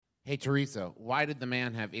Hey, Teresa, why did the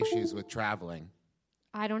man have issues with traveling?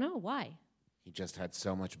 I don't know. Why? He just had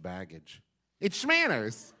so much baggage. It's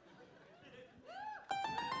Schmanners.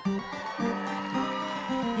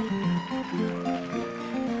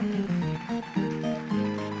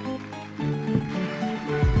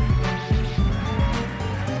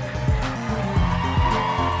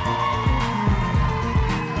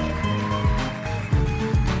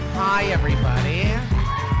 Hi, everybody.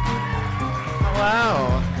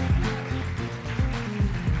 Hello.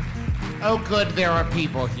 Oh, good, there are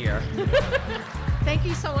people here. Thank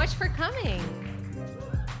you so much for coming.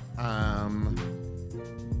 I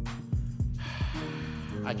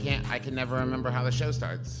can never remember how the show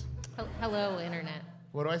starts. Hello, Internet.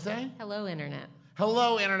 What do I say? Hello, Internet.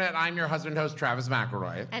 Hello, Internet. I'm your husband host, Travis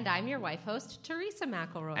McElroy. And I'm your wife host, Teresa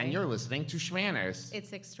McElroy. And you're listening to Schmanners.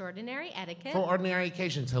 It's extraordinary etiquette. For ordinary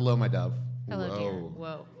occasions. Hello, my dove. Hello, Whoa. dear.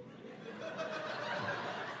 Whoa.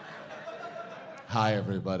 Hi,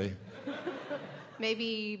 everybody.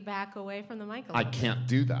 Maybe back away from the mic a I little can't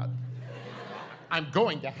do that. I'm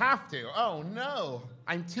going to have to. Oh, no.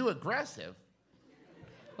 I'm too aggressive.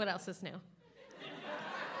 What else is new?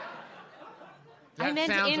 That I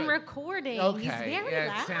meant sounds in like- recording. Okay, He's very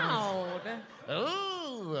yeah, it loud.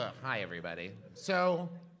 Ooh. Hi, everybody. So,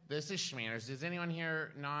 this is Schmanners. Does anyone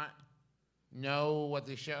here not know what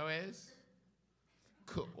the show is?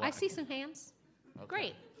 Cool. I see some hands. Okay.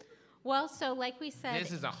 Great. Well, so like we said...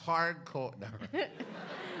 This is a hardcore... No.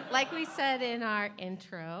 Like we said in our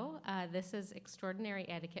intro, this is extraordinary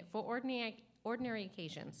etiquette for ordinary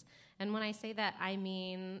occasions. And when I say that, I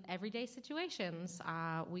mean everyday situations.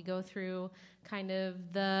 We go through kind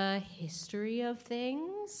of the history of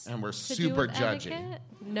things. And we're to do super with judgy. etiquette.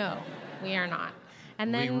 No, we are not.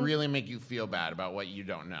 And then We really make you feel bad about what you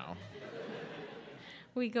don't know.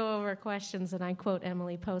 we go over questions, and I quote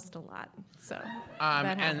Emily Post a lot. So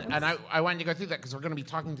that happens. And I wanted to go through that because we're going to be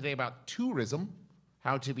talking today about tourism,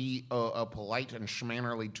 how to be a polite and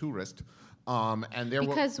schmannerly tourist.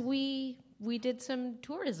 Because we did some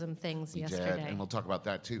tourism things yesterday. Did, and we'll talk about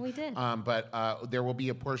that too. We did. But there will be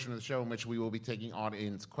a portion of the show in which we will be taking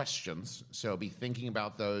audience questions. So be thinking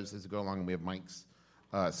about those as we go along. And we have mics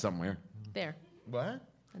somewhere. There. What?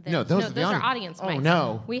 There. No, those are the audience mics. Oh,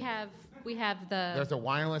 no. We have the... There's a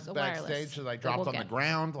wireless the backstage wireless that I that dropped we'll on the get.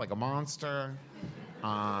 ground like a monster.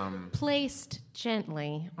 Placed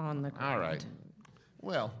gently on the ground. All right.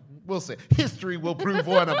 Well, we'll see. History will prove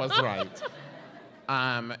one of us right.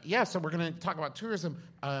 So we're going to talk about tourism,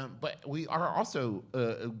 but we are also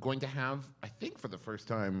going to have, I think for the first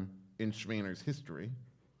time in Schmanners history,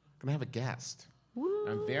 going to have a guest. Woo.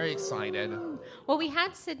 I'm very excited. Well, we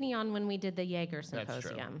had Sydney on when we did the Jaeger That's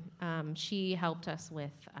true. Symposium. She helped us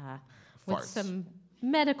with Farts. some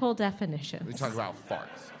medical definitions. We talk about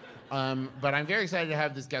farts. But I'm very excited to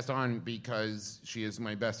have this guest on because she is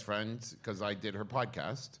my best friend because I did her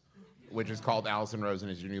podcast, which is called Alison Rosen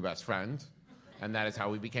is Your New Best Friend. And that is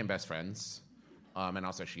how we became best friends. And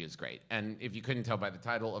also she is great. And if you couldn't tell by the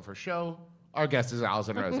title of her show, our guest is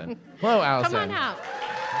Alison Rosen. Hello, Alison. Come on out.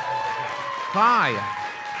 Hi.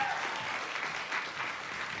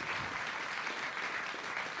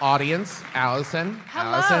 Audience, Alison.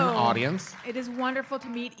 Hello. Alison, audience. It is wonderful to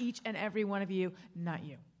meet each and every one of you, not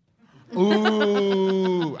you.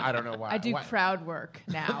 Ooh, I don't know why. I do Why? crowd work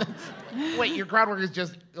now. Wait, your crowd work is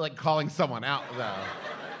just like calling someone out, though.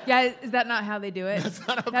 Yeah, is that not how they do it? That's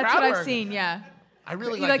not how That's crowd what work. I've seen, yeah. I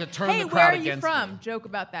really You're like to turn hey, the crowd where are you against from? me. Joke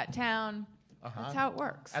about that town. That's how it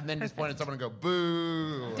works. And then just point at someone and go,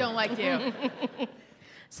 boo. Don't like you.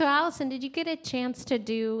 So, Allison, did you get a chance to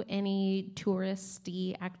do any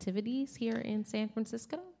touristy activities here in San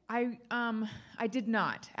Francisco? I did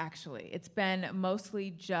not, actually. It's been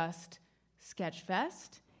mostly just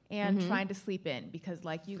Sketchfest and trying to sleep in because,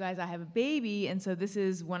 like you guys, I have a baby, and so this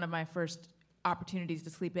is one of my first opportunities to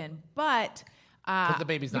sleep in. But Because the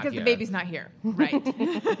baby's not here. Because the baby's not here,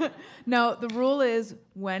 right. No, the rule is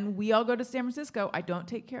when we all go to San Francisco, I don't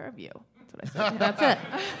take care of you. That's what I said. That's it.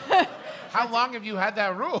 How long have you had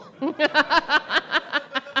that rule?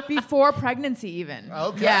 Before pregnancy, even.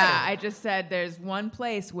 Okay. Yeah, I just said there's one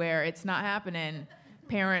place where it's not happening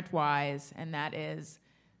parent-wise, and that is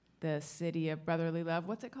the city of brotherly love.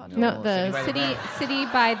 What's it called? No, the City by the city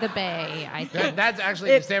by the bay. I think. That's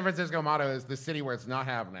actually the San Francisco motto is the city where it's not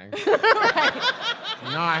happening. Not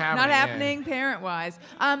happening. Not yeah. happening parent-wise.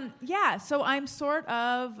 Yeah, so I'm sort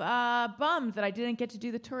of bummed that I didn't get to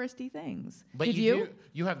do the touristy things. But Did you?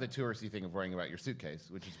 You have the touristy thing of worrying about your suitcase,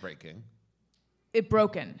 which is breaking. It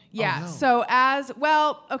broken. Yeah. Oh, no. So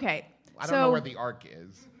okay. I don't know where the arc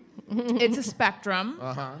is. It's a spectrum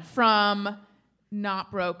from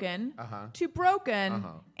not broken to broken,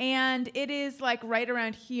 and it is like right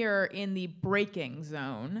around here in the braking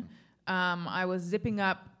zone. I was zipping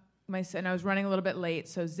up and I was running a little bit late,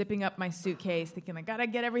 so zipping up my suitcase, thinking I gotta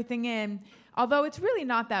get everything in. Although it's really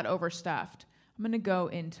not that overstuffed. I'm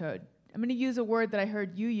gonna use a word that I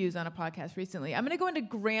heard you use on a podcast recently. I'm gonna go into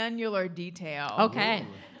granular detail.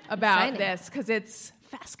 About this because it's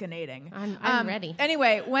fascinating. I'm ready.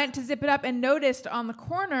 Anyway, went to zip it up and noticed on the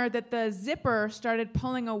corner that the zipper started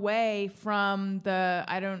pulling away from the,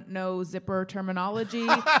 I don't know zipper terminology,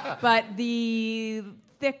 but the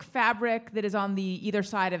thick fabric that is on the either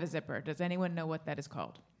side of a zipper. Does anyone know what that is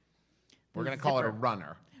called? We're going to call it a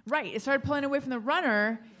runner. Right. It started pulling away from the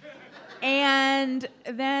runner. And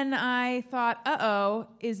then I thought,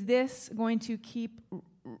 is this going to keep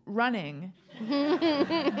running?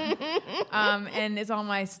 And is all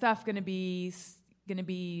my stuff going to be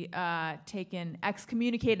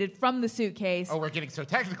excommunicated from the suitcase? Oh, we're getting so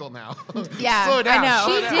technical now. Yeah, slow down. I know.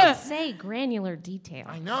 She did say granular detail.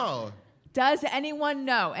 I know. Does anyone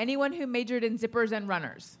know? Anyone who majored in zippers and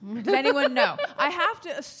runners? Does anyone know? I have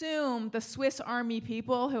to assume the Swiss Army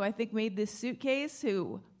people who I think made this suitcase,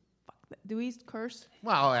 do we curse?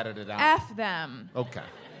 Well, I'll edit it out. F them. Okay.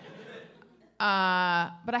 But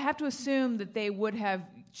I have to assume that they would have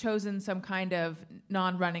chosen some kind of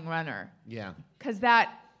non-running runner. Yeah. Because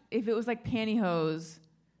if it was like pantyhose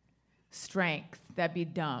strength, that'd be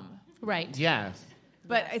dumb. Right. Yes.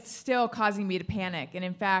 But it's still causing me to panic. And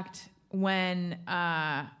in fact, when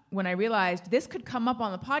I realized this could come up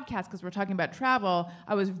on the podcast because we're talking about travel,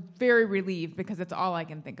 I was very relieved because it's all I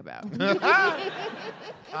can think about.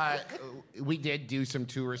 We did do some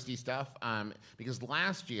touristy stuff because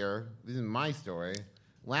last year, this is my story,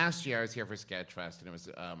 last year I was here for Sketchfest, and it was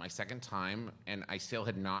my second time, and I still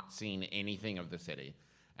had not seen anything of the city.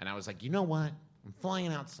 And I was like, you know what? I'm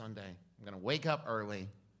flying out Sunday. I'm going to wake up early,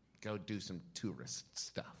 go do some tourist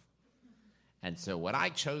stuff. And so what I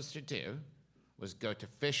chose to do was go to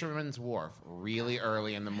Fisherman's Wharf really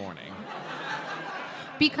early in the morning.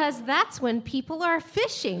 Because that's when people are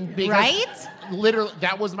fishing, Because right? Literally,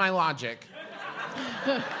 that was my logic.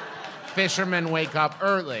 Fishermen wake up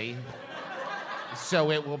early,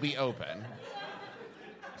 so it will be open.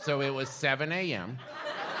 So it was 7 a.m.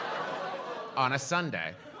 on a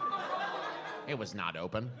Sunday. It was not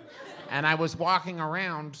open. And I was walking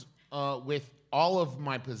around with all of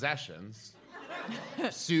my possessions,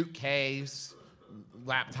 suitcase,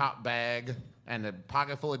 laptop bag, and a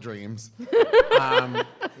pocket full of dreams,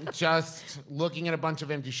 just looking at a bunch of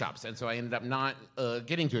empty shops. And so I ended up not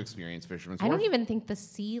getting to experience Fisherman's Wharf. I don't even think the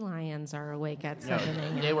sea lions are awake at 7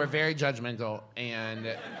 a.m. They were very judgmental, and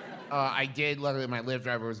I did. Luckily, my Lyft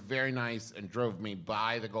driver was very nice and drove me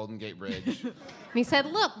by the Golden Gate Bridge. He said,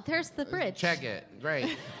 look, there's the bridge. Check it.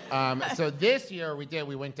 Great. So this year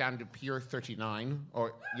we went down to Pier 39.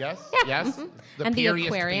 Or yes? Yeah. Yes? Mm-hmm. The And the pieriest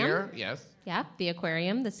aquarium. pier. Yes. Yeah, the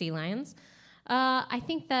aquarium, the sea lions. I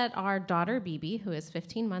think that our daughter, Bibi, who is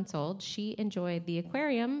 15 months old, she enjoyed the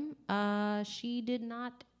aquarium. She did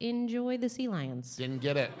not enjoy the sea lions. Didn't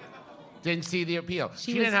get it. Didn't see the appeal.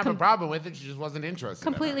 She was didn't have a problem with it. She just wasn't interested.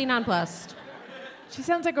 Completely nonplussed. She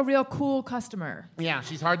sounds like a real cool customer. Yeah,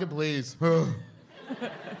 she's hard to please.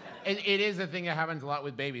 It is a thing that happens a lot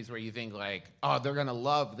with babies where you think like, oh, they're going to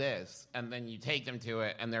love this. And then you take them to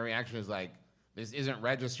it, and their reaction is like, this isn't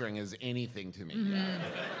registering as anything to me. Mm-hmm.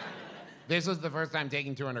 This was the first time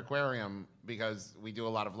taking to an aquarium because we do a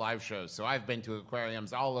lot of live shows. So I've been to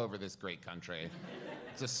aquariums all over this great country.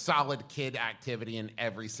 It's a solid kid activity in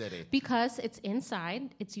every city. Because it's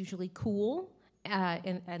inside, it's usually cool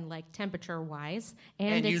and like temperature-wise.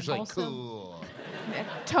 And it's usually also, cool.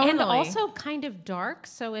 Totally. And also kind of dark,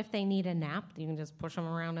 so if they need a nap, you can just push them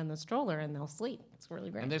around in the stroller and they'll sleep. It's really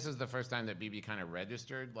great. And this is the first time that BB kind of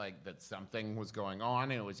registered, like, that something was going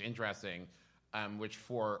on, and it was interesting, which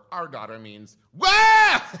for our daughter means,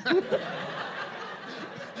 wah!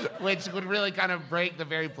 Which would really kind of break the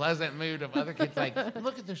very pleasant mood of other kids, like,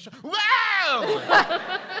 look at this show. Wow!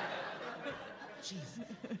 Jeez.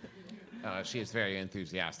 She is very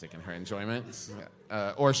enthusiastic in her enjoyments.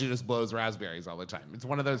 Or she just blows raspberries all the time. It's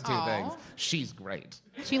one of those two things. She's great.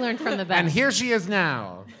 She learned from the best. And here she is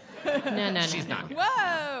now. No. She's not.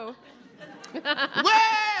 Whoa!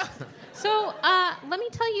 Whoa! So let me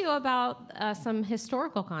tell you about some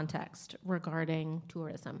historical context regarding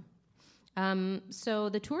tourism. So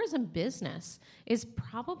the tourism business is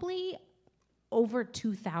probably over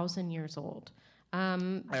 2,000 years old.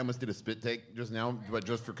 I almost did a spit take just now, but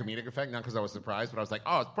just for comedic effect, not because I was surprised, but I was like,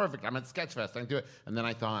 oh, it's perfect. I'm at Sketchfest. I can do it. And then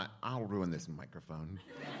I thought, I'll ruin this microphone.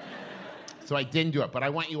 So I didn't do it, but I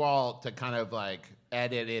want you all to kind of like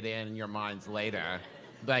edit it in your minds later.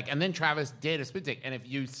 Like, and then Travis did a spit take, and if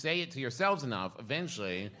you say it to yourselves enough,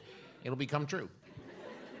 eventually it'll become true.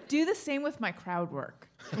 Do the same with my crowd work.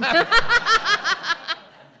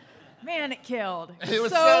 Man, it killed. It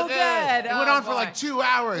was so good. It went on for boy. like 2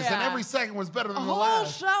 hours, and Yeah. every second was better than A the whole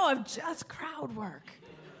last. show of just crowd work.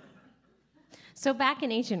 So back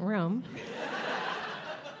in ancient Rome,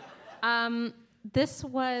 this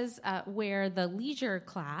was where the leisure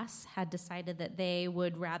class had decided that they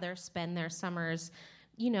would rather spend their summers,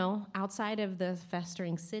 outside of the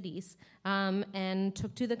festering cities, and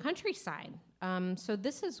took to the countryside. So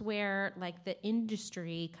this is where like the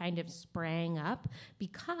industry kind of sprang up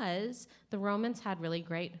because the Romans had really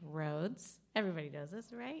great roads. Everybody knows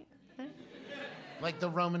this, right? Huh? Like the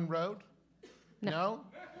Roman road? No?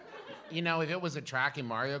 If it was a track in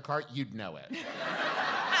Mario Kart, you'd know it.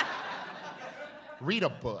 Read a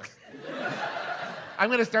book. I'm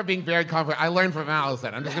going to start being very confident. I learned from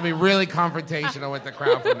Alison. I'm just going to be really confrontational with the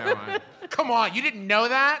crowd from now on. Come on, you didn't know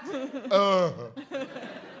that?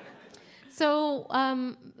 So,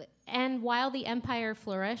 and while the empire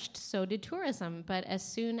flourished, so did tourism. But as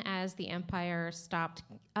soon as the empire stopped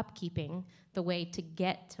upkeeping the way to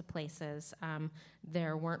get to places,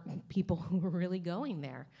 there weren't people who were really going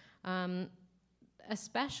there.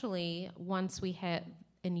 Especially once we hit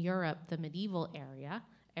in Europe the medieval era,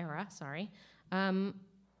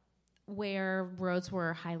 where roads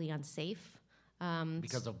were highly unsafe.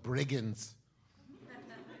 Because of brigands.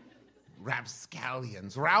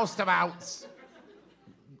 Rapscallions, roustabouts,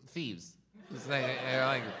 thieves. It's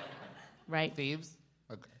like Right. thieves?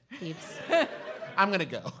 Okay. Thieves. I'm going to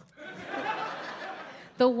go.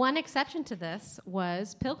 The one exception to this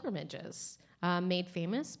was pilgrimages, made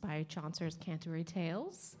famous by Chaucer's Canterbury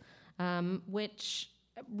Tales, which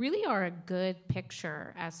really are a good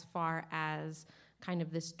picture as far as kind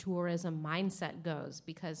of this tourism mindset goes,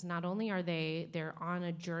 because not only are they're on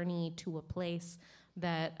a journey to a place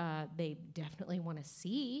that they definitely want to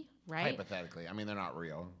see, right? Hypothetically. I mean, they're not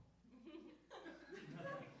real.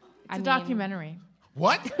 It's a documentary.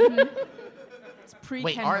 What? It's pre-Ken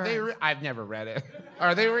Wait, are they Burns. real? I've never read it.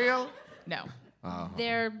 Are they real? No.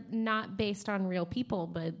 They're not based on real people,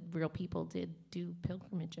 but real people did do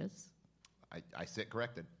pilgrimages. I sit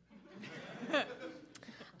corrected.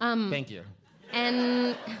 Thank you.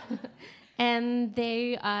 And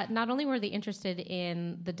they not only were they interested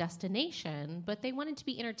in the destination, but they wanted to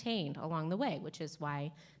be entertained along the way, which is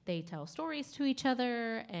why they tell stories to each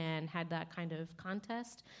other and had that kind of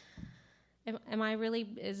contest. Am I really,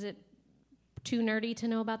 is it too nerdy to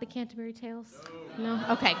know about the Canterbury Tales? No?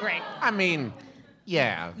 Okay, great. I mean,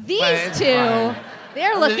 yeah. but These it's two, fine.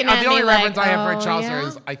 they're looking at The me only like, reference I have for Chaucer yeah?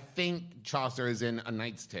 is I think Chaucer is in A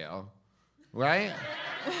Knight's Tale, right?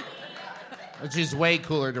 Which is way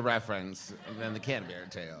cooler to reference than the Canterbury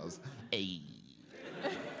Tales. Ay.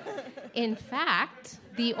 In fact,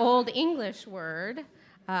 the Old English word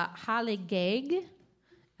holiday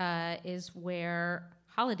is where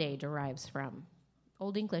holiday derives from.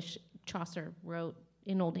 Old English, Chaucer wrote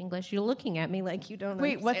in Old English. You're looking at me like you don't know.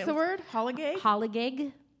 Wait, what's the word? Holiday?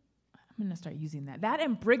 Holiday. I'm gonna start using that. That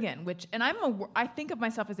and brigand, I think of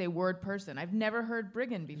myself as a word person. I've never heard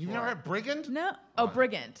brigand before. You've never heard brigand? No. Oh,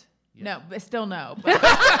 brigand. Yeah. No, but still no. But,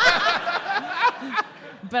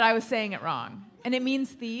 but I was saying it wrong. And it means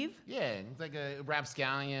thief? Yeah, it's like a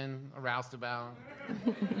rapscallion, a roustabout,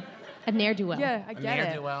 A ne'er-do-well. Yeah, I a get it.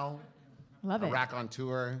 ne'er-do-well, Love a it.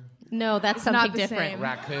 raconteur, No, that's It's something not the different. same.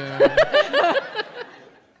 raccoon.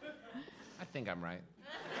 I think I'm right.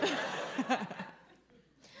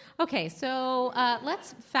 Okay, so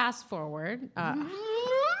let's fast forward.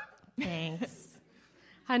 Thanks.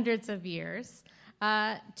 Hundreds of years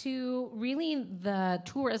to really the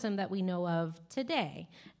tourism that we know of today.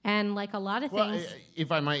 And like a lot of Well, things...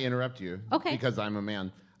 if I might interrupt you, Okay. because I'm a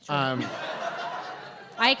man.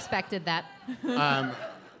 I expected that.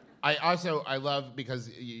 I love, because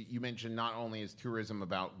you mentioned not only is tourism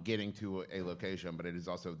about getting to a location, but it is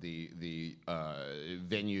also the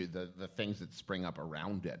venue, the things that spring up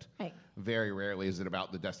around it. Right. Very rarely is it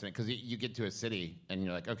about the destination, because you get to a city and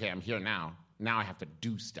you're like, okay, I'm here now. Now I have to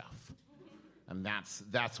do stuff, and that's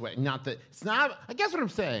what. Not that it's not. I guess what I'm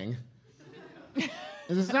saying is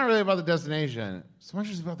it's not really about the destination so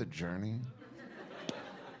much as about the journey.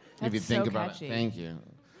 If you That's think so about catchy. it, thank you.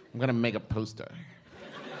 I'm gonna make a poster.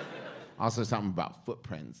 Also, something about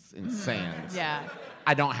footprints in sand. Yeah,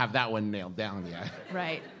 I don't have that one nailed down yet.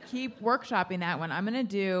 right. Keep workshopping that one. I'm going to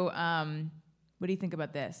do, what do you think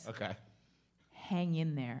about this? Okay. Hang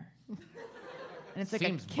in there. And it's like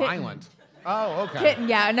Seems a kitten. violent. Oh, okay. Kitten,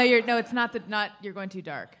 yeah. No, it's not you're going too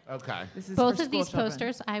dark. Okay. This is Both for of these school children.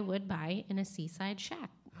 posters I would buy in a seaside shack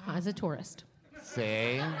as a tourist.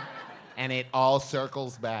 See? And it all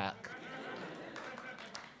circles back.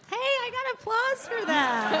 Hey, I got applause for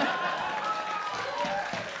that.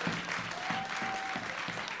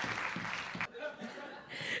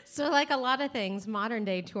 So like a lot of things, modern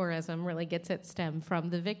day tourism really gets its stem from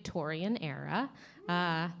the Victorian era.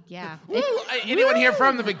 Yeah. Woo! Anyone here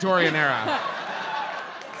from the Victorian era?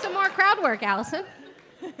 Some more crowd work, Allison.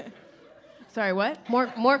 Sorry, what?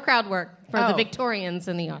 More crowd work for the Oh. Victorians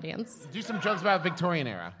in the audience. Do some jokes about Victorian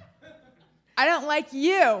era. I don't like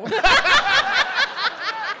you.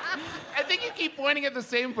 I think you keep pointing at the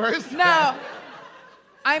same person. No.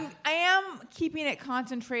 I am keeping it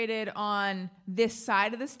concentrated on this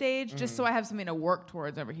side of the stage just so I have something to work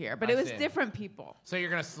towards over here. But I it was see. different people. So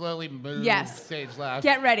you're going to slowly move Yes. stage left.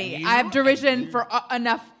 Get ready. You I have derision and for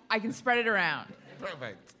enough. I can spread it around.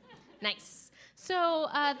 Perfect. Nice. So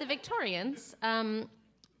the Victorians,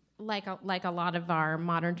 like a lot of our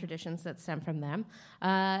modern traditions that stem from them,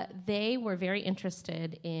 they were very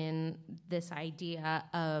interested in this idea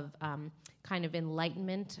of kind of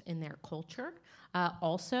enlightenment in their culture.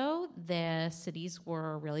 Also, the cities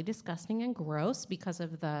were really disgusting and gross because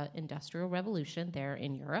of the Industrial Revolution there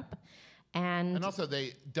in Europe. And also,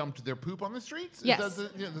 they dumped their poop on the streets? Yes. Is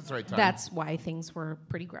that that's the right time. that's why things were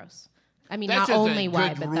pretty gross. I mean, That's not just only a why,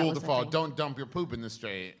 good but that rule was to the follow. thing. Don't dump your poop in the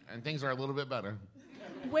street, and things are a little bit better.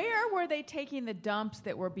 Where were they taking the dumps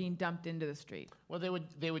that were being dumped into the street? Well, they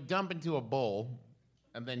would dump into a bowl,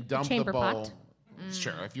 and then dump the chamber bowl. pot?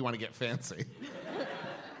 Sure, if you want to get fancy.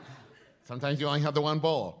 Sometimes you only have the one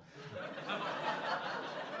bowl.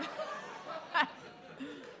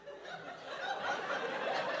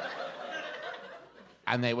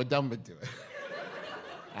 And they would dump into it.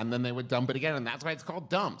 And then they would dump it again, and that's why it's called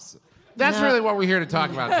dumps. That's No. really what we're here to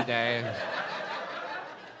talk about today.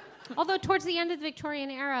 Although towards the end of the Victorian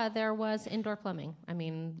era, there was indoor plumbing. I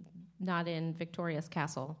mean, not in Victoria's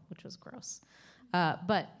castle, which was gross.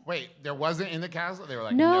 But Wait, there wasn't in the castle? They were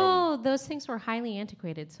like, no, those things were highly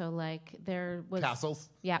antiquated. So like there was Castles?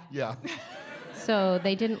 Yeah. Yeah. So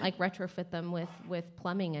they didn't like retrofit them with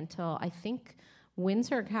plumbing until I think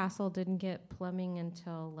Windsor Castle didn't get plumbing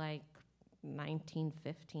until like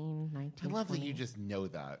 1915, I 1920. love that you just know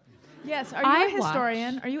that. Yes. Are you I a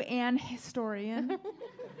historian? Are you an historian?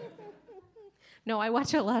 No, I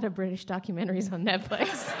watch a lot of British documentaries on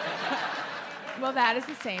Netflix. Well, that is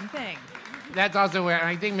the same thing. That's also where, and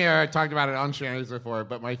I think Mira talked about it on Shenanigans before,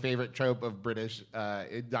 but my favorite trope of British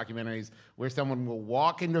documentaries where someone will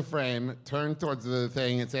walk into frame, turn towards the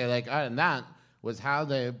thing and say like, and that was how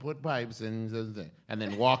they put pipes in the thing, and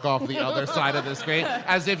then walk off the other side of the screen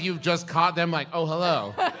as if you've just caught them like, oh,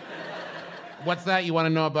 hello. What's that you want to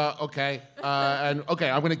know about? Okay. And okay,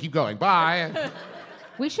 I'm going to keep going. Bye.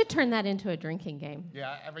 We should turn that into a drinking game.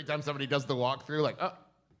 Yeah, every time somebody does the walkthrough, like,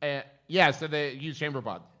 yeah, so they use chamber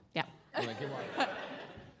pod. Yeah. I'm like, "Keep walking."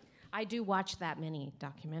 I do watch that many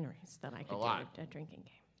documentaries that I could lot. do a drinking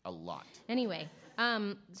game. A lot. Anyway,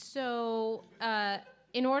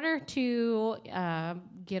 in order to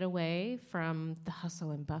get away from the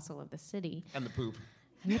hustle and bustle of the city And the poop.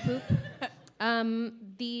 and the poop,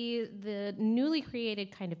 the newly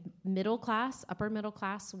created kind of middle class, upper middle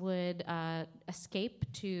class, would escape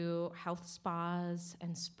to health spas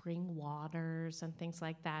and spring waters and things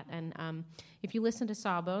like that. And if you listen to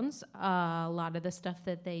Sawbones, a lot of the stuff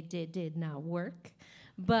that they did not work,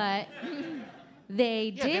 but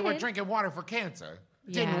they Yeah, did. they were drinking water for cancer.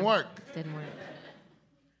 Didn't Yeah, work. Didn't work.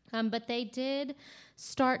 But they did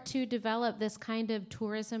start to develop this kind of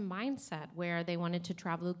tourism mindset where they wanted to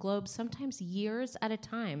travel the globe, sometimes years at a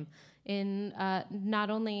time, in not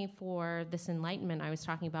only for this enlightenment I was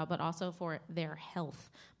talking about, but also for their health.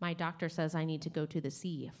 My doctor says I need to go to the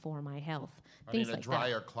sea for my health. I Things need a like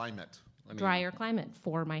drier that. climate. Drier climate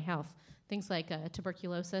for my health. Things like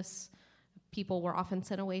tuberculosis. People were often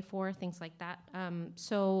sent away for, things like that.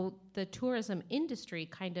 So the tourism industry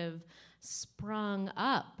kind of sprung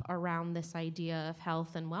up around this idea of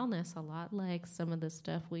health and wellness, a lot like some of the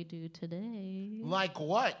stuff we do today. Like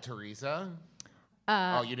what, Teresa?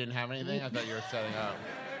 Oh, you didn't have anything? I thought you were setting up.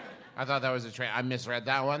 I thought that was a train. I misread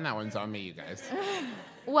that one. That one's on me, you guys.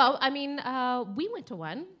 Well, I mean, we went to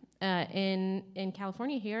one. In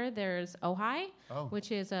California here, there's Ojai,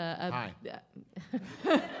 which is Hi.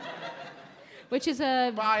 which is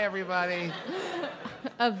a Bye, everybody.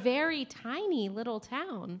 a very tiny little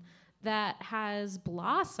town that has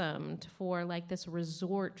blossomed for like this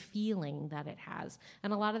resort feeling that it has.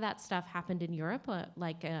 And a lot of that stuff happened in Europe,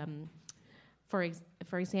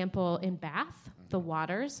 For example, in Bath, the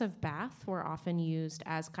waters of Bath were often used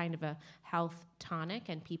as kind of a health tonic,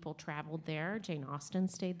 and people traveled there. Jane Austen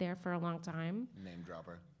stayed there for a long time. Name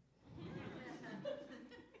dropper.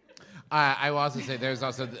 I will also say there's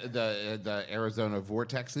also the Arizona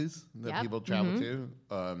vortexes that people travel to,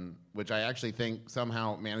 which I actually think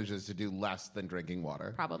somehow manages to do less than drinking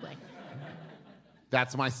water. Probably.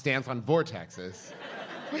 That's my stance on vortexes.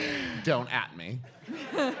 Don't at me.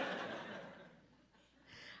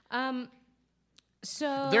 So,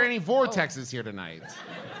 Are there any vortexes here tonight?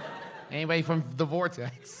 Anybody from the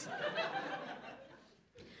vortex?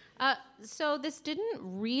 So this didn't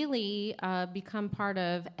really become part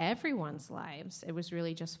of everyone's lives. It was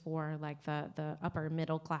really just for like the upper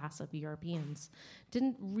middle class of Europeans.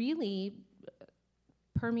 Didn't really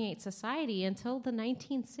permeate society until the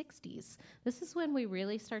 1960s. This is when we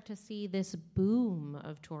really start to see this boom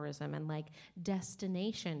of tourism and like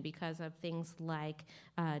destination because of things like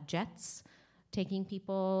jets taking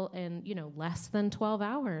people in, less than 12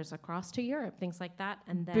 hours across to Europe, things like that.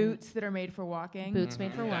 And then Boots that are made for walking. Boots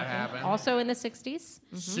made for walking. happened. Also in the 60s.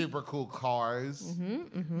 Super cool cars.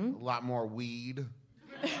 A lot more weed.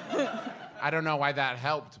 I don't know why that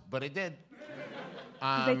helped, but it did.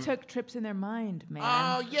 They took trips in their mind, man.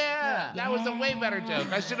 Oh, yeah. That was a way better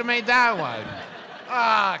joke. I should have made that one.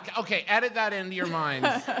 Okay, edit that into your minds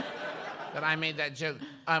that I made that joke.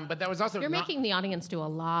 But that was also You're making the audience do a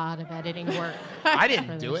lot of editing work. I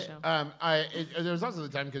didn't do it. There was also the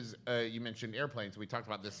time because you mentioned airplanes. We talked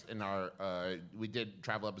about this in our. We did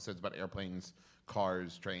travel episodes about airplanes,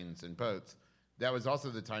 cars, trains, and boats. That was also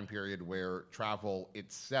the time period where travel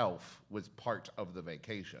itself was part of the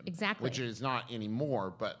vacation. Exactly. Which is not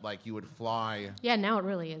anymore, but like you would fly. Yeah, now it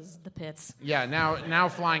really is the pits. Yeah, now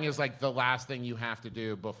flying is like the last thing you have to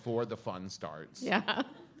do before the fun starts. Yeah.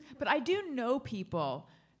 But I do know people.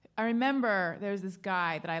 I remember there was this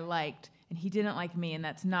guy that I liked, and he didn't like me, and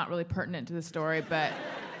that's not really pertinent to the story, but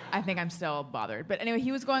I think I'm still bothered. But anyway,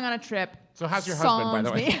 he was going on a trip. So how's your husband, by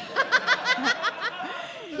the way?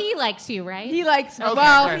 He likes you, right? He likes me. Okay,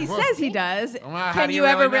 Well, okay. he says he does. Well, how Can do you you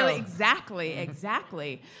ever really know?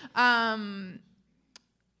 Exactly. I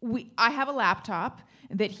have a laptop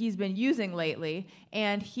that he's been using lately,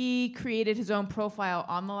 and he created his own profile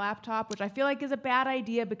on the laptop, which I feel like is a bad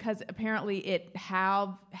idea because apparently it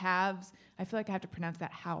halves. I feel like I have to pronounce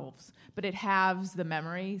that halves, but it halves the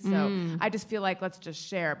memory. So I just feel like let's just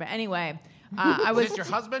share. But anyway, I was. Is this your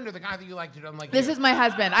husband or the guy that you like to do? This is my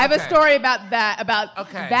husband. I have a story about that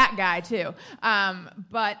Okay. that guy too.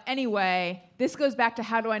 But anyway, this goes back to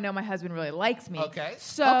how do I know my husband really likes me? Okay.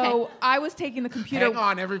 So I was taking the computer. Hang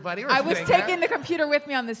on, everybody. I was taking the computer with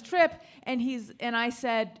me on this trip, and I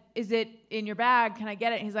said, "Is it in your bag? Can I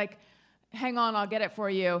get it?" And he's like, "Hang on, I'll get it for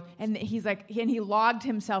you." And he's like, he logged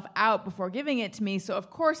himself out before giving it to me. So of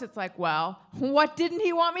course it's like, well, what didn't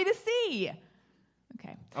he want me to see?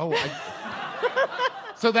 Okay. Oh,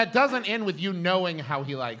 so that doesn't end with you knowing how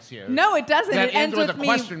he likes you. No, it doesn't. That It ends with with a me.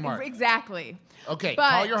 question mark. Exactly. Okay, But-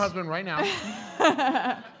 call your husband right now.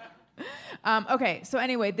 Okay, so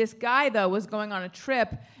anyway, this guy, though, was going on a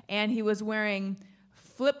trip, and he was wearing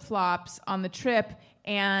flip-flops on the trip,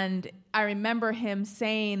 and I remember him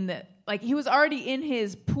saying that, like, he was already in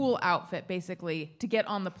his pool outfit, basically, to get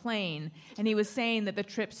on the plane, and he was saying that the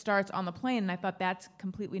trip starts on the plane, and I thought that's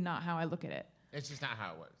completely not how I look at it. It's just not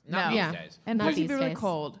how it works. Not No. these days. And Not plus he'd these be really days.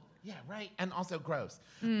 cold. Yeah, right. And also gross.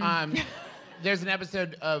 There's an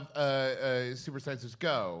episode of Super Sciences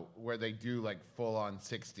Go where they do like full-on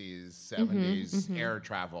 60s, 70s air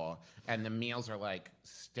travel, and the meals are like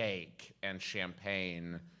steak and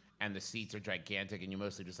champagne, and the seats are gigantic, and you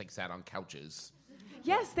mostly just like sat on couches.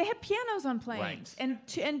 Yes, they had pianos on planes and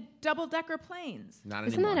double-decker planes. Not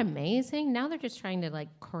Isn't anymore. that amazing? Now they're just trying to like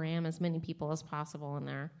cram as many people as possible in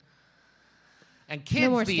there. And No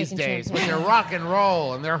more kids these steak and days with champagne. their rock and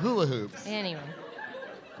roll and their hula hoops. Anyway.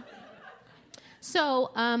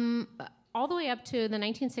 So, all the way up to the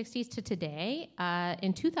 1960s to today,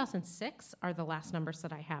 in 2006 are the last numbers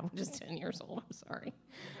that I have, which is 10 years old. I'm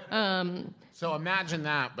sorry. So imagine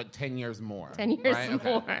that, but 10 years more. 10 years right? Okay,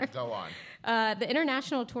 more. Go on. The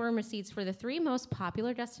international tourism receipts for the three most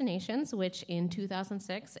popular destinations, which in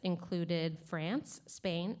 2006 included France,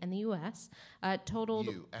 Spain, and the U.S., totaled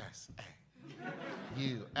USA.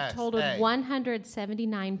 totaled I thought we were going to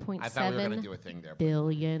 $179.7 do a thing there.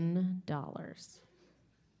 billion. How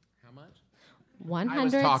much?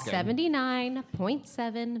 was talking.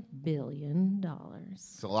 $179.7 billion.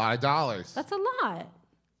 It's a lot of dollars. That's a lot.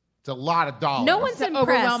 It's a lot of dollars. No one's It's an impressed,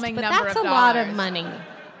 overwhelming but number that's of a lot of dollars. money.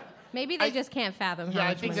 Maybe they just can't fathom how Yeah, I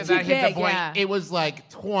much think money. that hit the big, point. yeah. It was like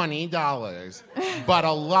 $20, but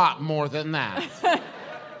a lot more than that.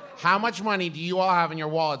 How much money do you all have in your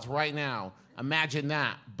wallets right now? Imagine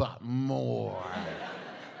that, but more.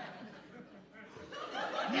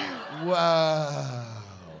 Whoa.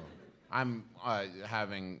 I'm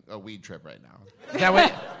having a weed trip right now.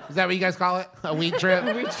 Is that what you guys call it? A weed trip?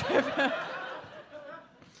 A weed trip.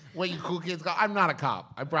 What you cool kids call? I'm not a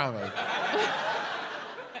cop, I promise.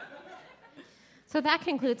 So that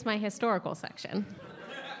concludes my historical section.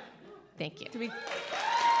 Thank you.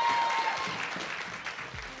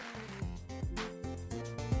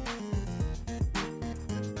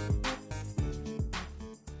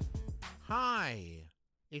 Hi,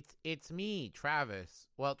 it's me, Travis.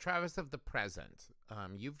 Well, Travis of the present.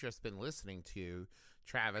 You've just been listening to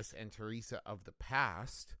Travis and Teresa of the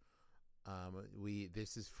past.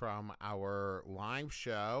 This is from our live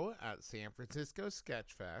show at San Francisco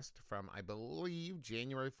Sketchfest from, I believe,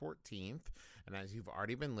 January 14th. And as you've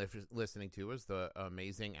already been listening to, is the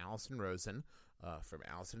amazing Alison Rosen from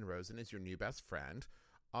Alison Rosen is Your New Best Friend.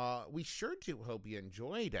 We sure do hope you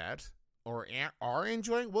enjoyed it, or are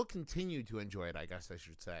enjoying. We'll continue to enjoy it, I guess I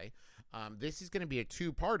should say. This is going to be a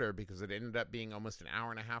two-parter because it ended up being almost an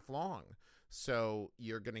hour and a half long. So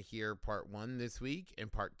you're going to hear part 1 this week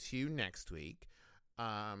and part 2 next week.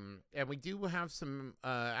 And we do have some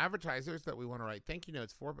advertisers that we want to write thank you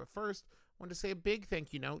notes for. But first, I want to say a big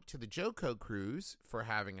thank you note to the JoCo Cruise for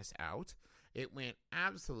having us out. It went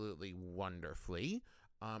absolutely wonderfully.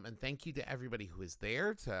 And thank you to everybody who was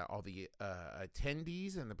there, to all the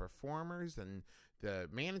attendees and the performers and the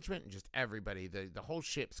management and just everybody, the whole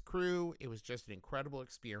ship's crew. It was just an incredible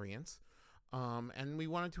experience. And we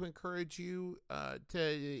wanted to encourage you to,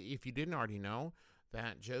 if you didn't already know,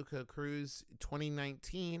 that JoCo Cruise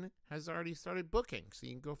 2019 has already started booking. So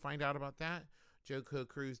you can go find out about that,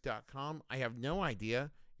 jococruise.com. I have no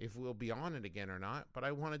idea if we'll be on it again or not, but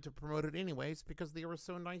I wanted to promote it anyways because they were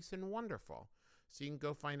so nice and wonderful. So you can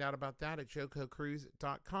go find out about that at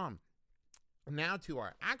jococruise.com. Now to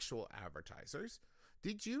our actual advertisers.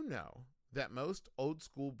 Did you know that most old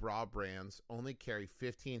school bra brands only carry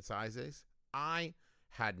 15 sizes? I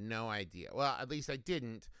had no idea. Well, at least I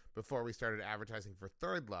didn't before we started advertising for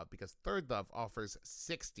Third Love, because Third Love offers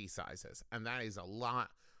 60 sizes, and that is a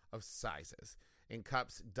lot of sizes in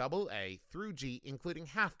cups AA through G, including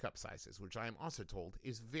half cup sizes, which I am also told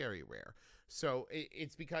is very rare. So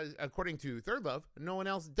it's because, according to Third Love, no one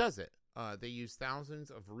else does it. They use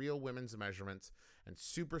thousands of real women's measurements and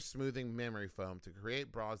super smoothing memory foam to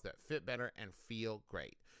create bras that fit better and feel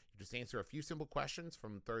great. You just answer a few simple questions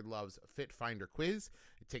from Third Love's Fit Finder quiz.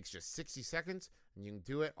 It takes just 60 seconds, and you can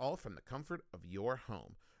do it all from the comfort of your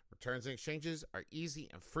home. Returns and exchanges are easy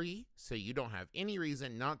and free, so you don't have any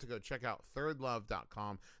reason not to go check out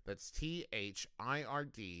thirdlove.com. That's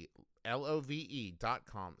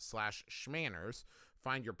thirdlove.com/schmanners.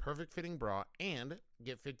 Find your perfect fitting bra and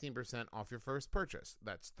get 15% off your first purchase.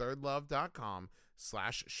 That's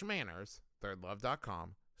thirdlove.com/schmanners.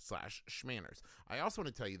 thirdlove.com/schmanners. I also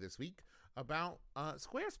want to tell you this week about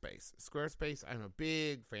Squarespace. Squarespace, I'm a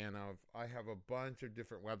big fan of. I have a bunch of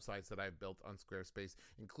different websites that I've built on Squarespace,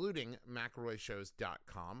 including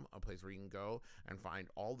McElroyShows.com, a place where you can go and find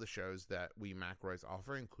all the shows that we McElroys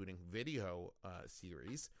offer, including video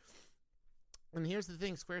series. And here's the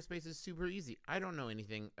thing, Squarespace is super easy. I don't know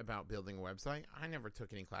anything about building a website. I never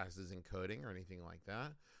took any classes in coding or anything like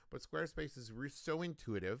that. But Squarespace is so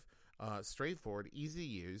intuitive, straightforward, easy to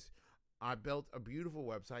use. I built a beautiful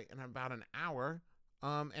website in about an hour,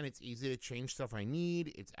 and it's easy to change stuff I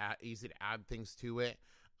need. It's easy to add things to it.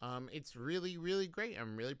 It's really, really great.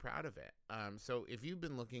 I'm really proud of it. So if you've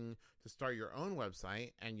been looking to start your own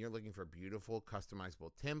website and you're looking for beautiful,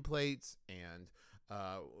 customizable templates and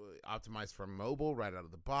optimized for mobile right out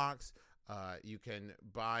of the box, you can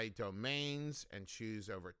buy domains and choose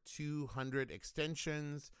over 200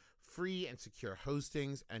 extensions, free and secure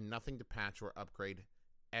hostings, and nothing to patch or upgrade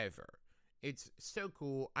ever. It's so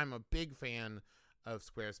cool. I'm a big fan of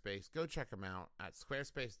Squarespace. Go check them out at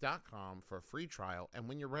squarespace.com for a free trial. And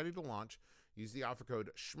when you're ready to launch, use the offer code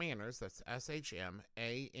SCHMANNERS, that's SHMANNERS,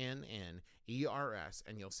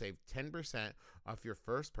 and you'll save 10% off your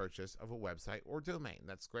first purchase of a website or domain.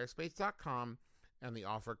 That's squarespace.com and the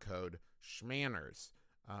offer code SCHMANNERS.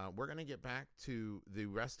 We're going to get back to the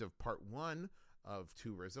rest of part 1 of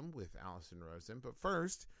Tourism with Alison Rosen. But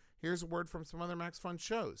first, here's a word from some other Max Fun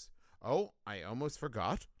shows. Oh, I almost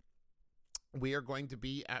forgot. We are going to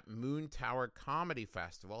be at Moon Tower Comedy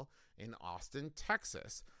Festival in Austin,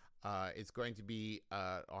 Texas. It's going to be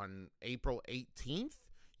on April 18th.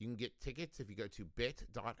 You can get tickets if you go to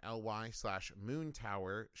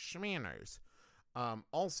bit.ly/moontowerschmanners.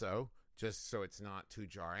 Also, just so it's not too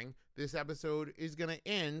jarring, this episode is going to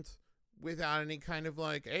end without any kind of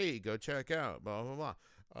like, hey, go check out, blah, blah, blah.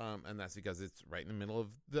 And that's because it's right in the middle of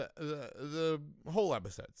the whole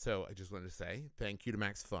episode. So I just wanted to say thank you to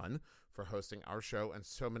Max Fun for hosting our show and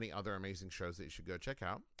so many other amazing shows that you should go check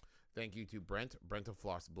out. Thank you to Brent of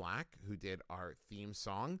Floss Black, who did our theme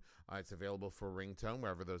song. It's available for ringtone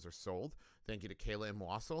wherever those are sold. Thank you to Kayla M.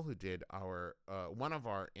 Wassel, who did our one of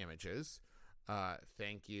our images.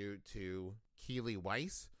 Thank you to Keely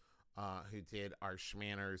Weiss, who did our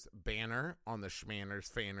Schmanners banner on the Schmanners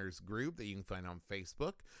Fanners group that you can find on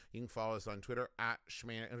Facebook. You can follow us on Twitter at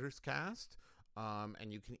SchmannersCast,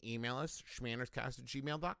 and you can email us,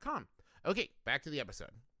 schmannerscast@gmail.com. Okay, back to the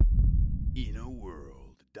episode. In a world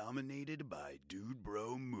dominated by Dude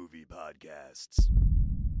Bro movie podcasts,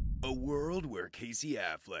 a world where Casey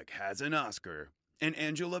Affleck has an Oscar and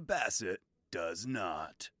Angela Bassett does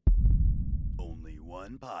not, only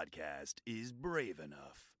one podcast is brave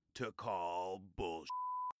enough to call bullshit.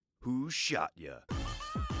 Who Shot Ya?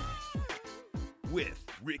 With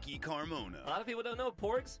Ricky Carmona. A lot of people don't know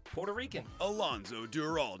Porg's Puerto Rican. Alonzo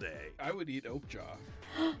Duralde. I would eat Oakjaw.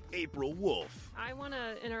 April Wolf. I want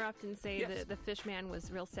to interrupt and say that the fish man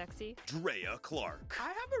was real sexy. Drea Clark. I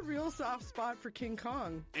have a real soft spot for King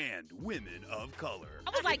Kong. And women of color. I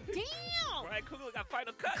was like, damn! Ryan Coogler got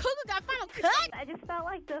final cut. Coogler got final cut! I just felt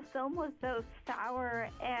like the film was so sour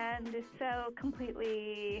and so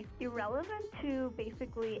completely irrelevant to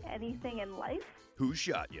basically anything in life. Who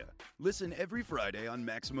Shot Ya? Listen every Friday on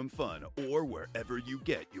Maximum Fun or wherever you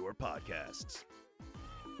get your podcasts.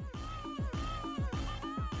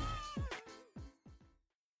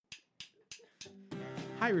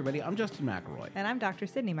 Hi, everybody. I'm Justin McElroy. And I'm Dr.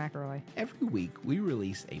 Sydney McElroy. Every week, we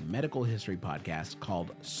release a medical history podcast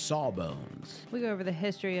called Sawbones. We go over the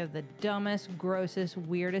history of the dumbest, grossest,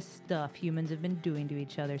 weirdest stuff humans have been doing to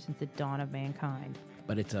each other since the dawn of mankind.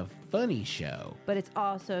 But it's a funny show. But it's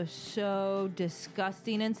also so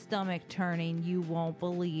disgusting and stomach-turning, you won't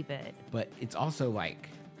believe it. But it's also like,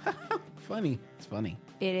 funny. It's funny.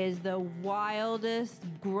 It is the wildest,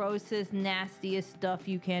 grossest, nastiest stuff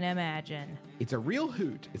you can imagine. It's a real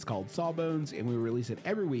hoot. It's called Sawbones, and we release it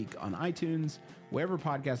every week on iTunes, wherever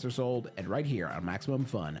podcasts are sold, and right here on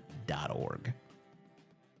MaximumFun.org.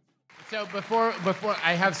 So before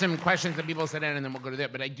I have some questions that people sent in, and then we'll go to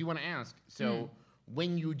that. But I do want to ask. So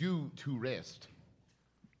when you do to wrist,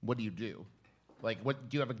 what do you do? Like, what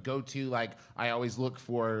do you have a go-to? Like, I always look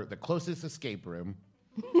for the closest escape room.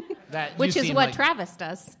 Which is what Travis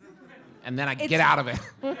does. And then I get out of it.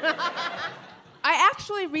 I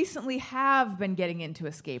actually recently have been getting into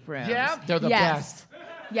escape rooms. Yeah, they're the best.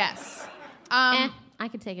 Yes. I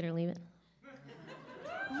can take it or leave it.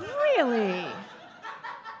 Really?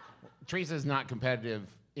 Teresa's not competitive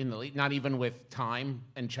in the league, not even with time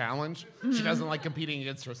and challenge. Mm-hmm. She doesn't like competing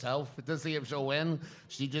against herself to see if she'll win.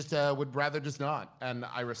 She just would rather just not. And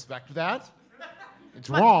I respect that. It's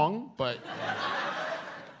wrong, but...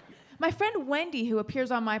 My friend Wendy, who appears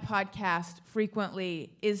on my podcast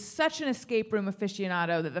frequently, is such an escape room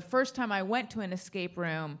aficionado that the first time I went to an escape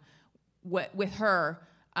room with her,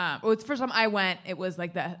 the first time I went, it was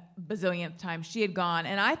like the bazillionth time she had gone,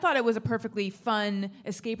 and I thought it was a perfectly fun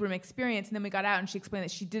escape room experience, and then we got out and she explained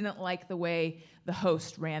that she didn't like the way the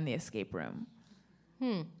host ran the escape room.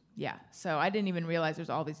 Yeah, so I didn't even realize there's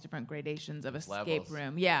all these different gradations of escape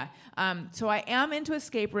room. Yeah, so I am into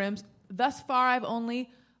escape rooms. Thus far, I've only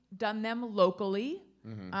done them locally.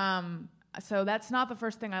 Mm-hmm. So that's not the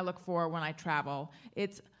first thing I look for when I travel.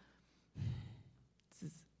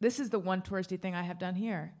 This is the one touristy thing I have done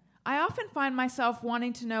here. I often find myself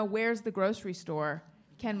wanting to know, where's the grocery store?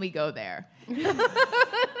 Can we go there?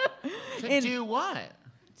 To do what?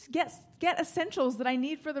 Get essentials that I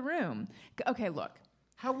need for the room. Okay, look.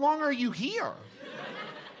 How long are you here?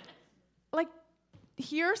 Like,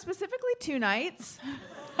 here specifically 2 nights.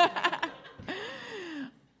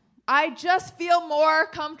 I just feel more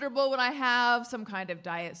comfortable when I have some kind of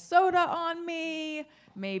diet soda on me.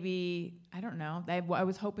 Maybe, I don't know. I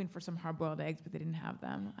was hoping for some hard-boiled eggs, but they didn't have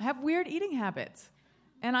them. I have weird eating habits,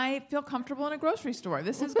 and I feel comfortable in a grocery store.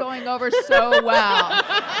 This is going over so well.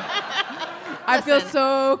 I feel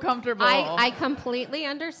so comfortable. I completely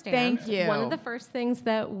understand. Thank you. One of the first things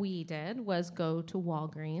that we did was go to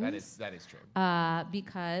Walgreens. That is true.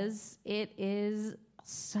 Because it is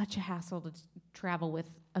such a hassle to travel with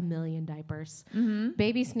a million diapers. Mm-hmm.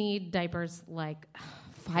 Babies need diapers like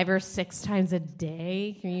 5 or 6 times a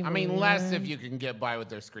day. I mean, less if you can get by with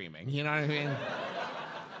their screaming. You know what I mean?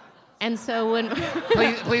 And so when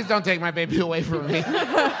please don't take my baby away from me.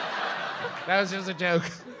 That was just a joke.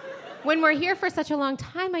 when we're here for such a long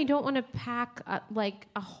time, I don't want to pack like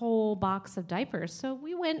a whole box of diapers. So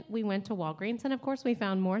we went to Walgreens, and of course we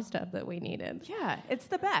found more stuff that we needed. Yeah, it's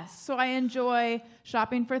the best. So I enjoy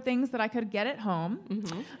shopping for things that I could get at home.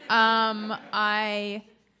 Mm-hmm.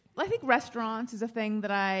 I think restaurants is a thing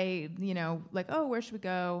that I, like, oh, where should we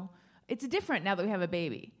go? It's different now that we have a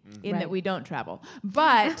baby in that we don't travel.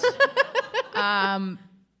 But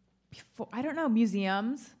I don't know,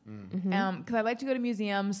 museums. Because I like to go to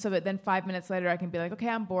museums so that then 5 minutes later I can be like, okay,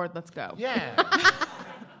 I'm bored, let's go. Yeah.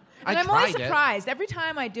 And I'm always surprised. Every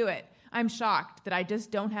time I do it, I'm shocked that I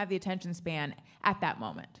just don't have the attention span at that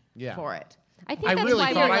moment for it. I think that's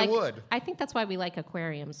why I would. I think that's why we like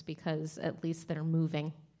aquariums, because at least they're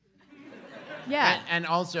moving. Yeah. And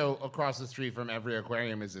also, across the street from every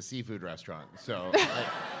aquarium is a seafood restaurant. So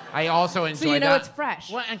I also enjoy that. So you know it's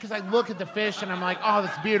fresh. Well, and because I look at the fish and I'm like, oh,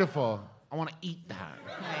 that's beautiful. I want to eat that.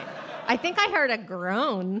 Right. I think I heard a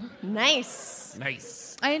groan. Nice.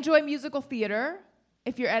 Nice. I enjoy musical theater.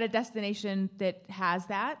 If you're at a destination that has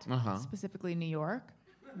that, specifically New York.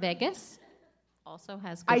 Vegas also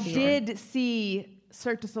has good I theater. did see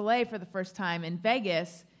Cirque du Soleil for the first time in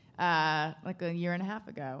Vegas like a year and a half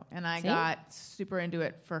ago, and I got super into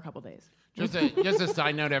it for a couple days. Just a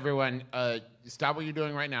side note, everyone, stop what you're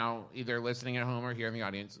doing right now, either listening at home or here in the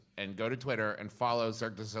audience, and go to Twitter and follow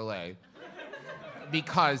Cirque du Soleil,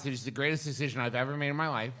 because it is the greatest decision I've ever made in my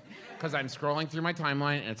life. Because I'm scrolling through my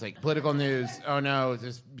timeline, and it's like political news. Oh no,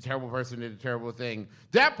 this terrible person did a terrible thing.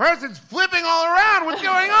 That person's flipping all around. What's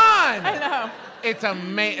going on? I know. It's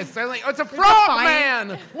amazing. It's a frog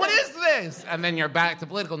man. What is this? And then you're back to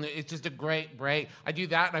political news. It's just a great break. I do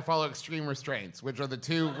that, and I follow Extreme Restraints, which are the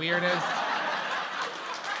two weirdest.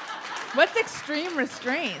 What's Extreme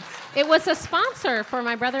Restraints? It was a sponsor for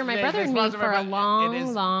my brother and me for a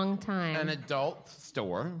long time. An adult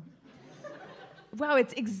store. Wow,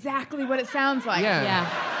 it's exactly what it sounds like. Yeah.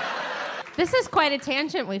 This is quite a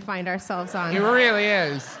tangent we find ourselves on. It really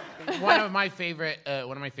is. One of my favorite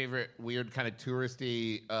weird kind of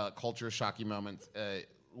touristy, culture shocking moments.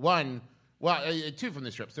 Two from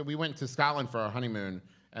this trip. So we went to Scotland for our honeymoon,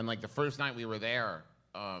 and like the first night we were there,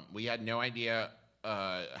 we had no idea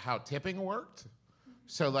how tipping worked.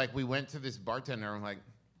 So like we went to this bartender and we're like,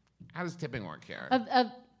 how does tipping work here?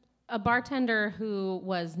 A bartender who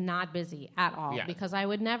was not busy at all, because I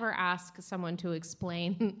would never ask someone to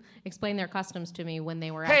explain their customs to me when they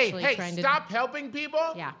were actually trying to... Hey, stop helping people?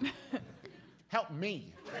 Yeah. Help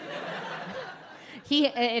me.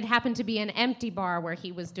 It happened to be an empty bar where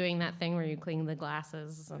he was doing that thing where you clean the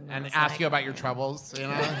glasses. And ask you about your troubles, you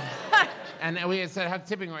know? And we had said, how's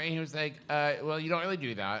tipping work? And he was like, well, you don't really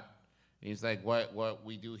do that. And he's like, what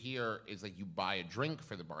we do here is like you buy a drink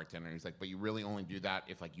for the bartender. And he's like, but you really only do that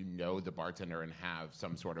if like you know the bartender and have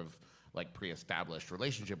some sort of like pre-established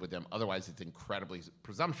relationship with them. Otherwise, it's incredibly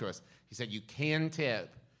presumptuous. He said you can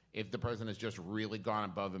tip if the person has just really gone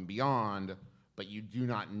above and beyond, but you do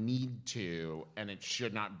not need to, and it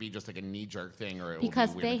should not be just like a knee-jerk thing, or it because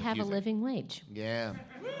will be weird they and have a confusing. living wage. Yeah.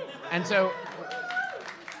 And so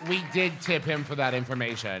we did tip him for that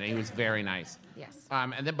information, and he was very nice. Yes.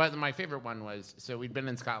 But my favorite one was, so we'd been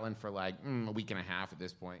in Scotland for like a week and a half at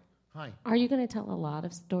this point. Hi. Are you going to tell a lot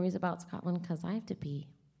of stories about Scotland? Because I have to pee.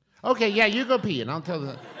 Okay, yeah, you go pee, and I'll tell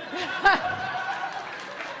the...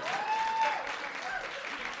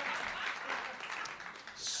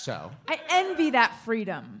 So. I envy that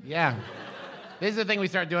freedom. Yeah. This is the thing we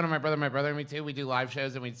start doing on my brother and me too. We do live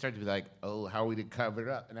shows, and we start to be like, oh, how are we to cover it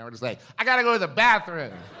up? And now we're just like, I got to go to the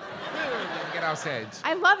bathroom. Get off stage.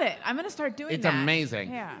 I love it. I'm going to start doing that. It's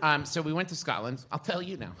amazing. Yeah. So we went to Scotland. I'll tell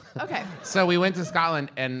you now. Okay. So we went to Scotland,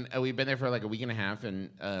 and we've been there for like a week and a half, and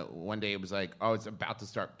one day it was like, oh, it's about to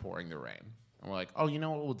start pouring the rain. And we're like, oh, you know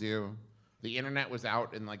what we'll do? The internet was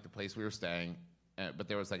out in like the place we were staying, but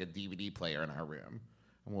there was like a DVD player in our room.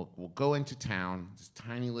 And we'll go into town, this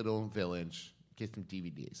tiny little village, get some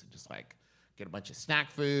DVDs, and just like get a bunch of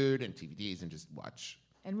snack food and DVDs and just watch.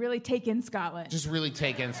 And really take in Scotland. Just really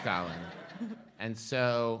take in Scotland. And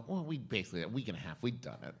so, we basically, a week and a half, we'd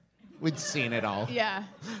done it. We'd seen it all. Yeah.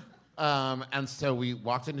 And so we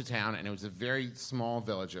walked into town, and it was a very small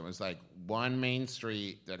village. It was like one main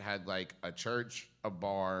street that had like a church, a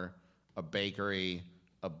bar, a bakery,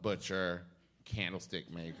 a butcher,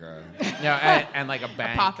 candlestick maker, and like a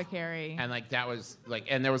bank, apothecary, and like that was like,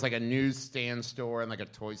 and there was like a newsstand store and like a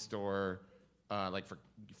toy store, like for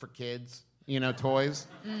kids, toys.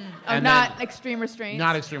 And not extreme restraints.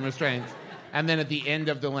 Not extreme restraints. And then at the end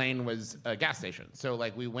of the lane was a gas station. So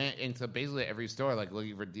like we went into basically every store like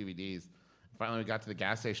looking for DVDs. finally we got to the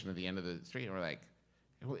gas station at the end of the street, and we're like,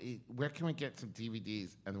 where can we get some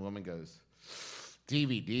DVDs? And the woman goes,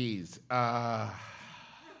 DVDs.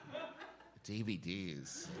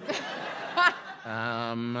 DVDs.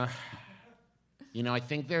 I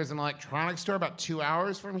think there's an electronics store about 2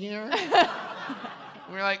 hours from here.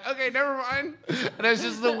 We're like, okay, never mind. And it's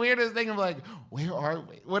just the weirdest thing of like, where are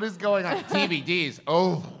we? What is going on? DVDs.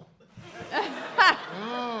 Oh.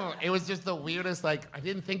 It was just the weirdest, I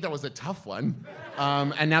didn't think that was a tough one.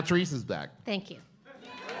 And now Teresa's back. Thank you.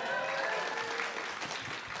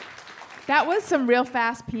 That was some real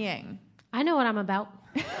fast peeing. I know what I'm about.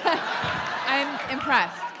 I'm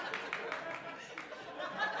impressed.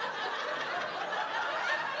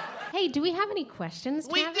 Hey, do we have any questions,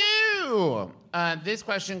 We Kevin? do. This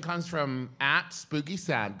question comes from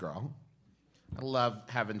 @SpookySadGirl. I love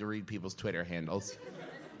having to read people's Twitter handles.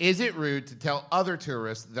 Is it rude to tell other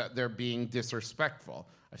tourists that they're being disrespectful?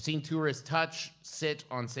 I've seen tourists touch, sit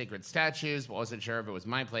on sacred statues, but wasn't sure if it was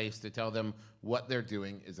my place to tell them what they're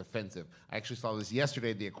doing is offensive. I actually saw this yesterday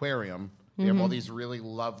at the aquarium. They have all these really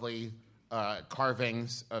lovely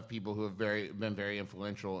carvings of people who have been very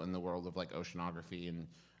influential in the world of oceanography and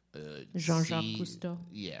Jean-Jacques Cousteau.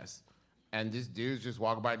 Yes. And this dude's just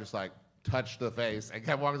walking by, just touched the face. I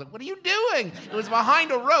kept walking, what are you doing? It was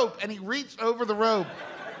behind a rope, and he reached over the rope.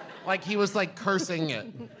 He was cursing it.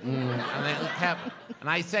 And then he kept, and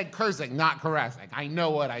I said cursing, not caress. I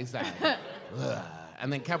know what I said.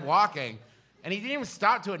 And then kept walking. And he didn't even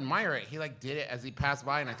stop to admire it. He did it as he passed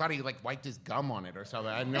by, and I thought he wiped his gum on it or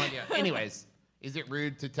something. I had no idea. Anyways, is it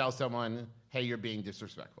rude to tell someone, hey, you're being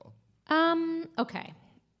disrespectful? Okay.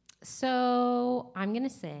 So I'm going to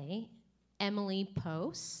say Emily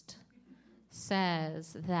Post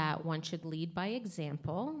says that one should lead by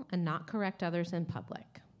example and not correct others in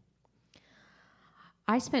public.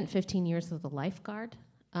 I spent 15 years with a lifeguard,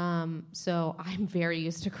 so I'm very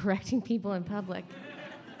used to correcting people in public.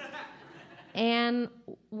 And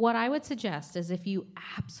what I would suggest is if you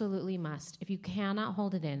absolutely must, if you cannot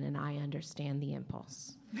hold it in, and I understand the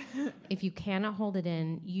impulse, if you cannot hold it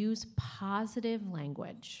in, use positive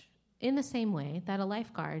language in the same way that a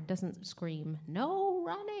lifeguard doesn't scream, no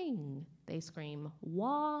running. They scream,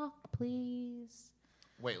 walk, please.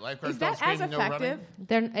 Wait, lifeguards Is that don't as scream effective?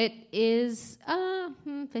 no running? It is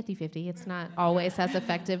 50-50. It's not always as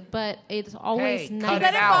effective, but it's always Hey, nice. cut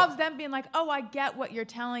That it out. involves them being like, oh, I get what you're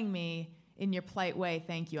telling me in your polite way.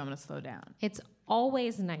 Thank you. I'm going to slow down. It's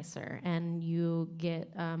always nicer, and you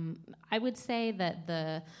get. I would say that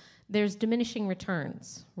there's diminishing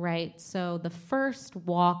returns, right? So the first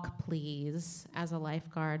walk, please, as a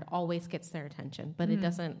lifeguard, always gets their attention, but it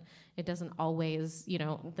doesn't. It doesn't always,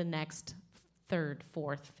 the next third,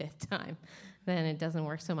 fourth, fifth time, then it doesn't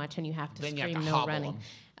work so much, and you have to Then you scream have to no hobble running.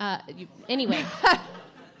 them. Anyway.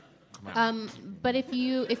 But if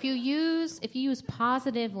you use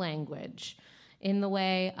positive language in the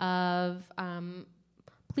way of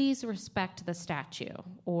please respect the statue,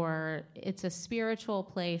 or it's a spiritual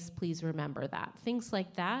place, please remember that. Things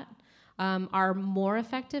like that are more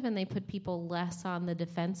effective, and they put people less on the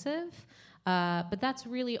defensive. But that's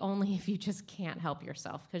really only if you just can't help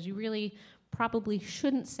yourself, because you really probably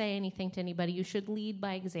shouldn't say anything to anybody. You should lead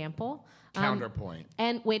by example. Counterpoint.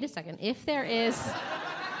 And wait a second. If there is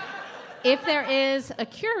a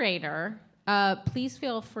curator, please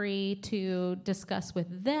feel free to discuss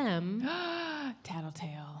with them.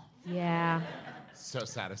 Tattletale. Yeah. So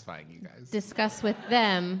satisfying, you guys. Discuss with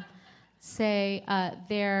them. Say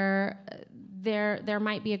there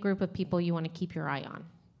might be a group of people you want to keep your eye on.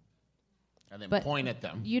 And then But point at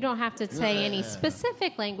them. You don't have to say any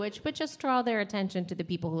specific language, but just draw their attention to the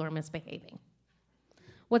people who are misbehaving.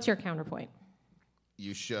 What's your counterpoint?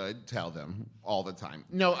 You should tell them all the time.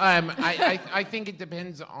 No, I think it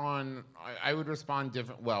depends on. I would respond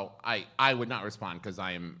different. Well, I would not respond because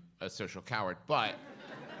I am a social coward, but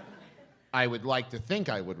I would like to think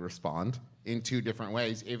I would respond in two different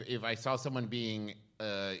ways. If I saw someone being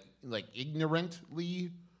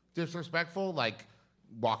ignorantly disrespectful,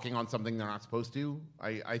 walking on something they're not supposed to,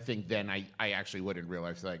 I think then I actually wouldn't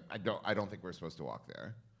realize I don't think we're supposed to walk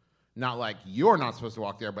there. Not you're not supposed to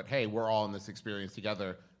walk there, but hey, we're all in this experience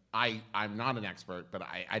together. I'm not an expert, but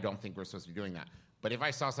I don't think we're supposed to be doing that. But if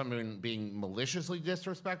I saw someone being maliciously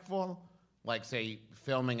disrespectful, say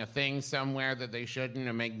filming a thing somewhere that they shouldn't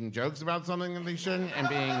and making jokes about something that they shouldn't and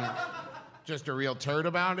being just a real turd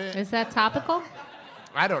about it. Is that topical?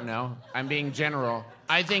 I don't know. I'm being general.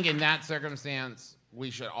 I think in that circumstance, we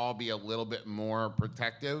should all be a little bit more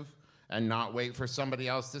protective and not wait for somebody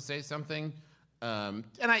else to say something. And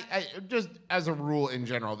I just as a rule in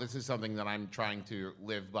general, this is something that I'm trying to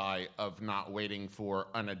live by, of not waiting for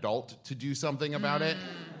an adult to do something about it,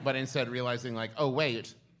 but instead realizing like, oh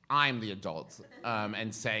wait, I'm the adult,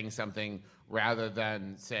 and saying something rather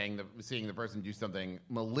than seeing the person do something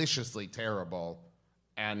maliciously terrible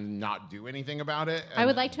and not do anything about it. I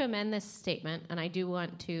would like to amend this statement, and I do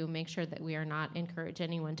want to make sure that we are not encourage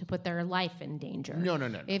anyone to put their life in danger. No.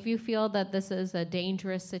 If you feel that this is a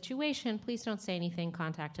dangerous situation, please don't say anything,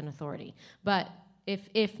 contact an authority. But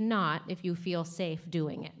if not, if you feel safe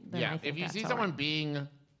doing it, then I think if you that's see all someone right. being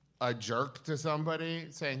a jerk to somebody,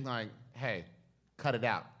 saying like, hey, cut it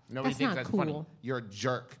out. Nobody That's thinks not that's cool. funny. You're a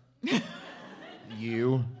jerk.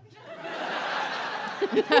 You.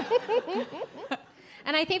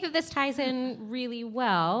 And I think that this ties in really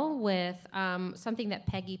well with something that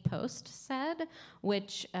Peggy Post said,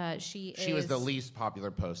 which she was the least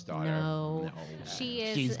popular Post daughter. No. She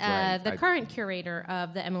is She's great. the current curator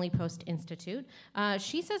of the Emily Post Institute.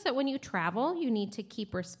 She says that when you travel, you need to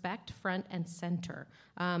keep respect front and center.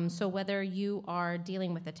 So whether you are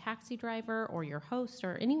dealing with a taxi driver or your host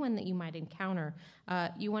or anyone that you might encounter,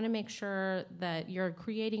 you want to make sure that you're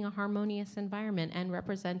creating a harmonious environment and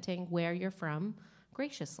representing where you're from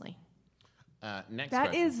graciously. Next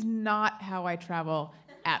That question. is not how I travel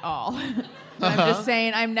at all. I'm just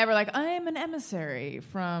saying, I'm never like, I'm an emissary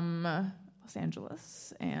from Los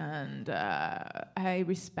Angeles, and I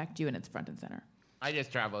respect you, and it's front and center. I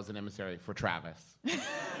just travel as an emissary for Travis.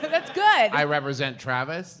 That's good. I represent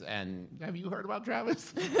Travis, and have you heard about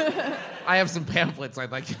Travis? I have some pamphlets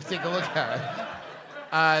I'd like you to take a look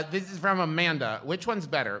at. This is from Amanda. Which one's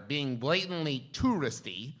better, being blatantly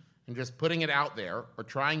touristy and just putting it out there, or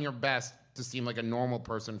trying your best to seem like a normal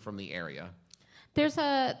person from the area? There's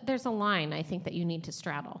a line I think that you need to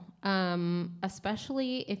straddle,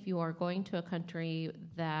 especially if you are going to a country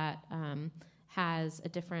that has a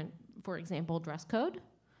different, for example, dress code.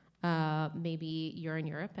 Maybe you're in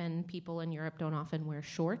Europe and people in Europe don't often wear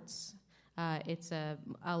shorts. It's a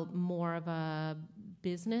more of a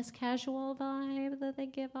business casual vibe that they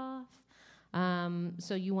give off.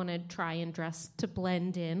 So you want to try and dress to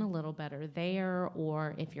blend in a little better there,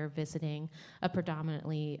 or if you're visiting a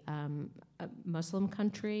predominantly a Muslim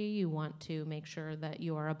country, you want to make sure that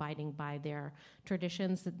you are abiding by their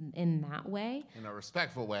traditions in that way. In a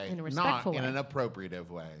respectful way, not in an appropriative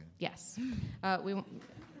way. Yes. You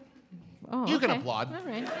Okay. can applaud. All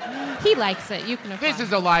right. He likes it. You can applaud. This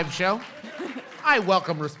is a live show. I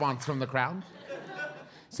welcome response from the crowd.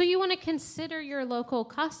 So you want to consider your local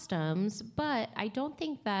customs, but I don't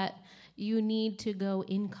think that you need to go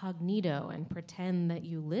incognito and pretend that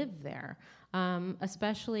you live there,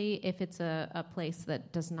 especially if it's a place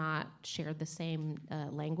that does not share the same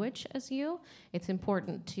language as you. It's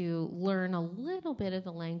important to learn a little bit of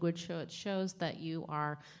the language so it shows that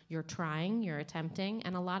you're trying, you're attempting,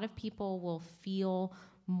 and a lot of people will feel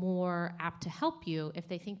more apt to help you if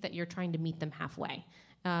they think that you're trying to meet them halfway.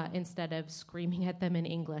 Instead of screaming at them in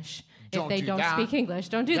English. If they don't speak English,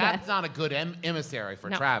 don't do that. That's not a good emissary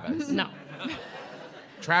for No. Travis. No.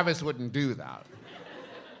 Travis wouldn't do that.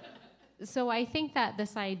 So I think that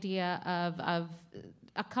this idea of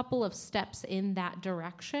a couple of steps in that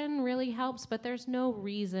direction really helps, but there's no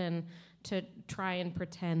reason to try and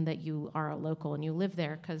pretend that you are a local and you live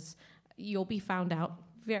there, because you'll be found out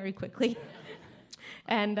very quickly.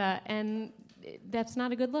 and that's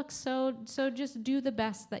not a good look. So just do the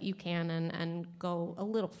best that you can and go a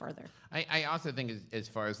little further. I also think as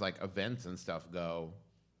far as like events and stuff go,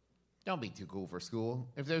 don't be too cool for school.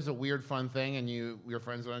 If there's a weird fun thing and your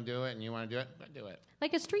friends want to do it and you want to do it, do it.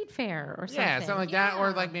 Like a street fair or something. Yeah, something like that.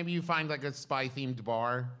 Or like maybe you find like a spy-themed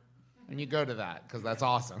bar and you go to that because that's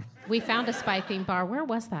awesome. We found a spy-themed bar. Where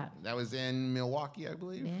was that? That was in Milwaukee, I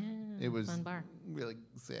believe. Yeah, it was fun bar. Really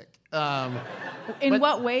sick. In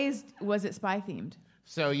what ways was it spy themed?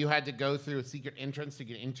 So you had to go through a secret entrance to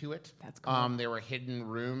get into it. That's cool. There were hidden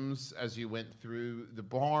rooms as you went through the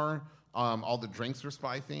bar. All the drinks were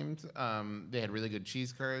spy themed. They had really good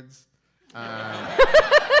cheese curds.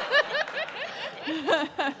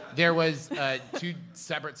 There was 2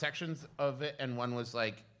 separate sections of it, and one was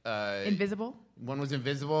like Invisible? One was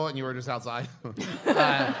invisible, and you were just outside.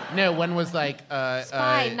 No, one was like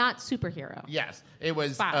spy, not superhero. Yes, it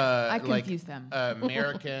was. I confused them.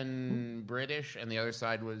 American, British, and the other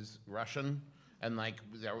side was Russian, and like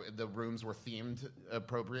the rooms were themed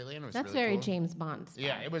appropriately, and it was That's really very cool. James Bond style.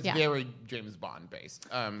 Yeah, it was very James Bond based.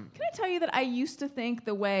 Can I tell you that I used to think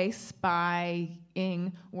the way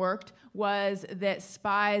spying worked was that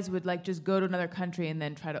spies would like just go to another country and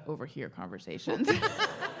then try to overhear conversations.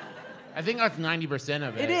 I think that's 90%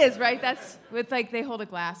 of it. It is, right? That's with like they hold a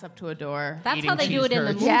glass up to a door. That's Eating how they do it in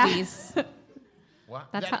the cheese movies. What?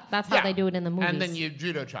 That's how they do it in the movies. And then you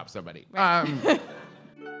judo chop somebody.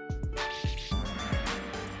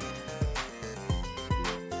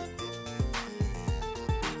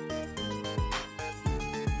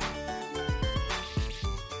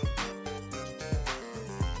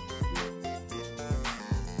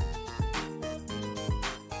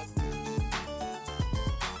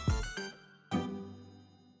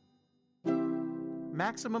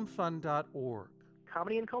 MaximumFun.org.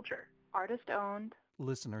 Comedy and culture. Artist owned.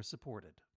 Listener supported.